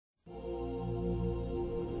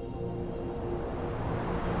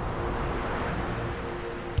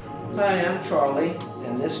Hi, I'm Charlie,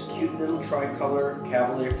 and this cute little tricolor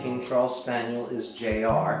Cavalier King Charles Spaniel is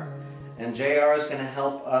JR. And JR is going to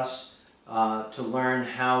help us to learn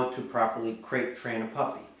how to properly crate train a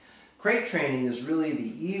puppy. Crate training is really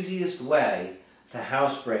the easiest way to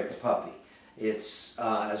housebreak a puppy. It's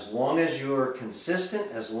as long as you're consistent,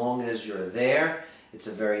 as long as you're there, it's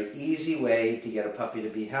a very easy way to get a puppy to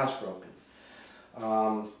be housebroken.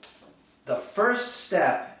 The first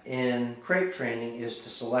step in crate training is to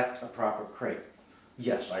select a proper crate.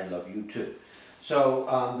 Yes, I love you too. So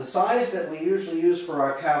the size that we usually use for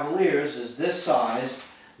our Cavaliers is this size.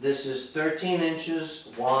 This is 13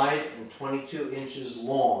 inches wide and 22 inches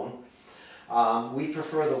long. We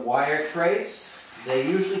prefer the wire crates. They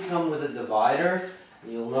usually come with a divider.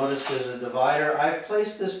 You'll notice there's a divider. I've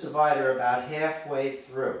placed this divider about halfway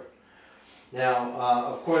through. Now,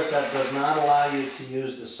 of course, that does not allow you to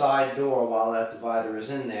use the side door while that divider is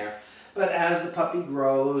in there. But as the puppy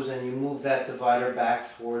grows and you move that divider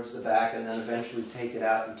back towards the back and then eventually take it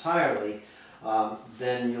out entirely,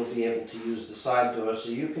 then you'll be able to use the side door. So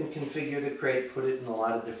you can configure the crate, put it in a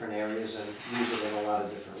lot of different areas, and use it in a lot of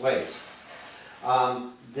different ways.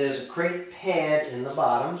 There's a crate pad in the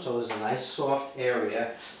bottom, so there's a nice soft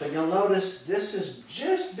area. But you'll notice this is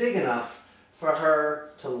just big enough for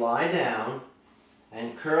her to lie down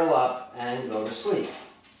and curl up and go to sleep.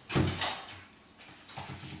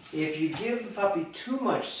 If you give the puppy too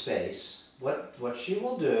much space, what she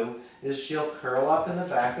will do is she'll curl up in the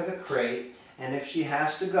back of the crate, and if she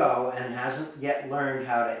has to go and hasn't yet learned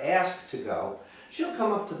how to ask to go, she'll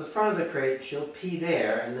come up to the front of the crate, she'll pee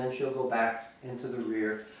there, and then she'll go back into the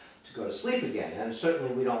rear to go to sleep again. And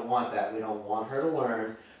certainly we don't want that. We don't want her to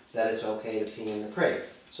learn that it's okay to pee in the crate.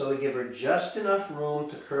 So we give her just enough room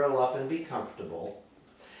to curl up and be comfortable.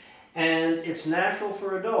 And it's natural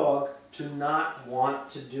for a dog to not want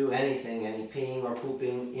to do anything, any peeing or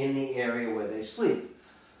pooping, in the area where they sleep.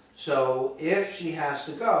 So if she has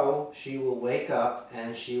to go, she will wake up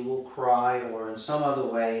and she will cry or in some other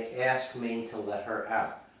way ask me to let her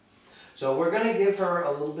out. So we're going to give her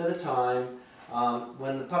a little bit of time.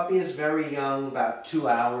 When the puppy is very young, about 2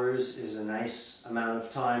 hours is a nice amount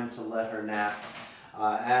of time to let her nap.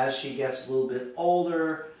 As she gets a little bit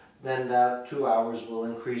older, then that 2 hours will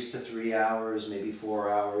increase to 3 hours, maybe 4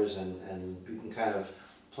 hours, and you can kind of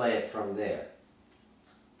play it from there.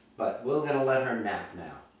 But we're going to let her nap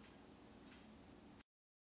now.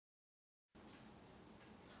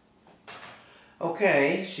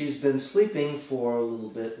 Okay, she's been sleeping for a little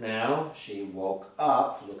bit now. She woke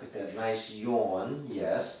up. Look at that nice yawn,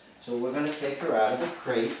 yes. So we're going to take her out of the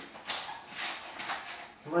crate.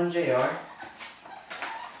 Come on, JR.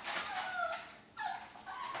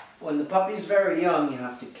 When the puppy's very young, you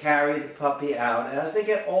have to carry the puppy out. As they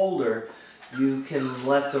get older, you can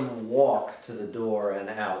let them walk to the door and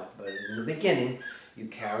out. But in the beginning, you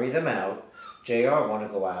carry them out. JR, want to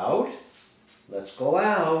go out? Let's go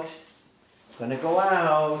out. Gonna go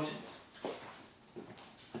out.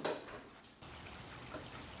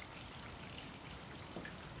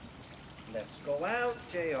 Let's go out,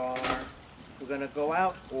 JR. We're gonna go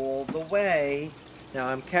out all the way. Now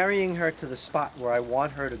I'm carrying her to the spot where I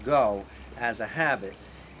want her to go as a habit.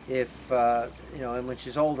 If, you know, and when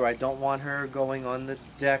she's older, I don't want her going on the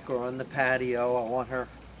deck or on the patio. I want her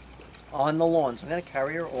on the lawn. So I'm gonna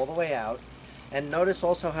carry her all the way out. And notice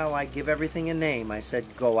also how I give everything a name. I said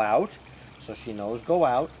go out. So she knows go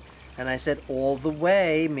out. And I said all the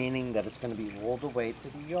way, meaning that it's going to be all the way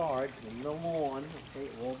to the yard, in the lawn, okay,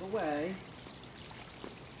 all the way.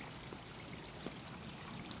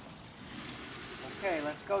 Okay,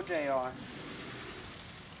 let's go, JR.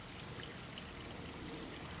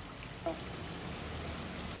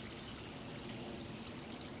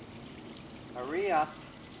 Hurry up.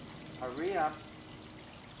 Hurry up.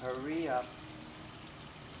 Hurry up.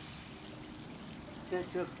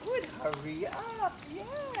 That's a good hurry up,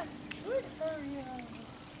 yes, good hurry up.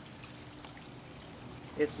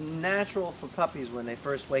 It's natural for puppies when they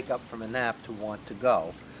first wake up from a nap to want to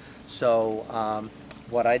go. So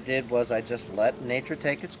what I did was I just let nature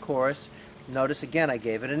take its course. Notice again I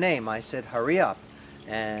gave it a name. I said hurry up.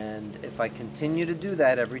 And if I continue to do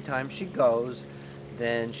that every time she goes,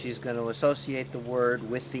 then she's going to associate the word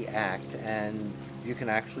with the act, and you can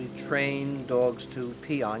actually train dogs to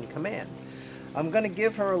pee on command. I'm going to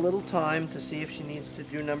give her a little time to see if she needs to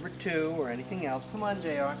do number 2 or anything else. Come on, JR.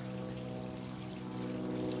 You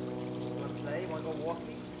want to play? You want to go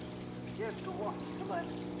walkie? Yeah, go walkie. Come on.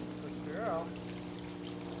 Good girl.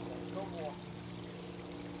 Let's go walkie.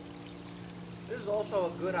 This is also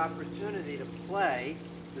a good opportunity to play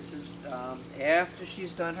This is after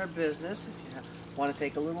she's done her business. If you want to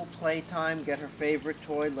take a little playtime, get her favorite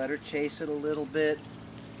toy, let her chase it a little bit,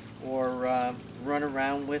 or run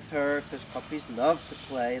around with her, because puppies love to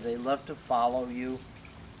play. They love to follow you,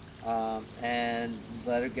 and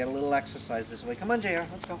let her get a little exercise this way. Come on, JR,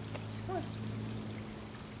 let's go. Come on.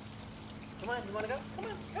 Come on, you want to go? Come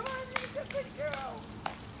on, come on, you're a good girl.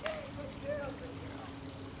 Yay, good girl, good girl.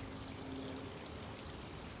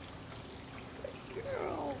 Good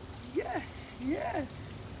girl. Yes,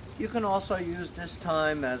 yes. You can also use this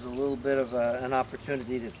time as a little bit of an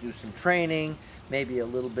opportunity to do some training, maybe a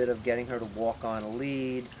little bit of getting her to walk on a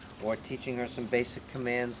lead, or teaching her some basic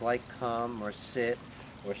commands like come, or sit,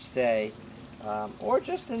 or stay, or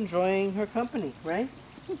just enjoying her company, right?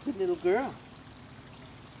 Good little girl.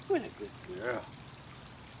 What a good girl.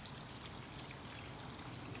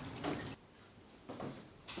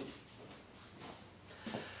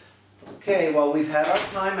 Okay, well, we've had our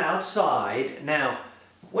time outside. Now,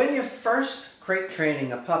 when you're first crate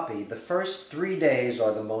training a puppy, the first 3 days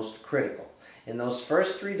are the most critical. In those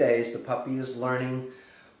first 3 days, the puppy is learning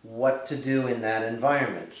what to do in that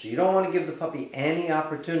environment. So you don't want to give the puppy any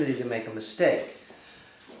opportunity to make a mistake.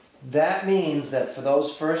 That means that for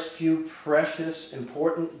those first few precious,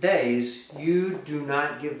 important days, you do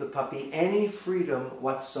not give the puppy any freedom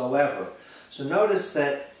whatsoever. So notice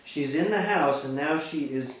that she's in the house and now she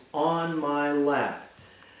is on my lap.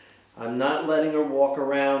 I'm not letting her walk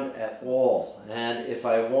around at all. And if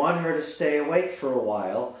I want her to stay awake for a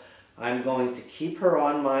while, I'm going to keep her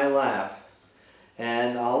on my lap.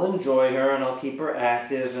 And I'll enjoy her, and I'll keep her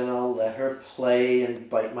active, and I'll let her play and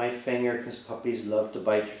bite my finger, because puppies love to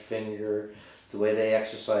bite your finger. It's the way they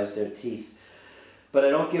exercise their teeth. But I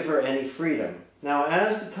don't give her any freedom. Now,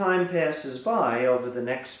 as the time passes by, over the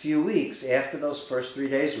next few weeks, after those first 3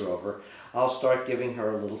 days are over, I'll start giving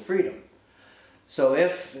her a little freedom. So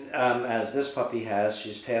if, as this puppy has,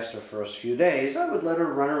 she's passed her first few days, I would let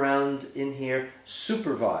her run around in here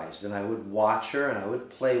supervised, and I would watch her and I would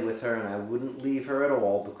play with her, and I wouldn't leave her at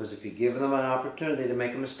all, because if you give them an opportunity to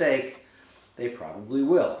make a mistake, they probably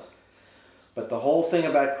will. But the whole thing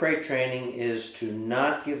about crate training is to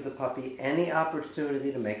not give the puppy any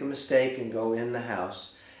opportunity to make a mistake and go in the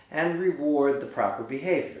house, and reward the proper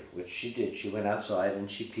behavior, which she did. She went outside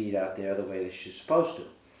and she peed out there the way that she's supposed to.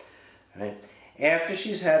 Right? After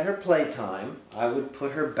she's had her playtime, I would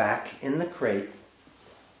put her back in the crate.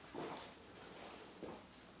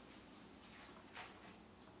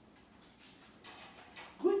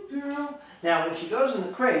 Good girl. Now, when she goes in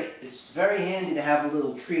the crate, it's very handy to have a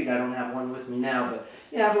little treat. I don't have one with me now, but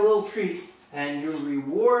you have a little treat, and you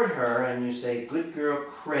reward her, and you say, good girl,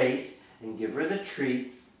 crate, and give her the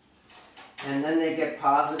treat, and then they get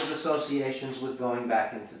positive associations with going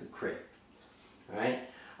back into the crate. All right?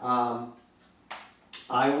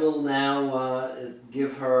 I will now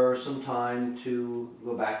give her some time to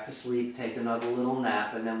go back to sleep, take another little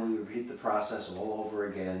nap, and then we repeat the process all over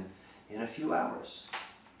again in a few hours.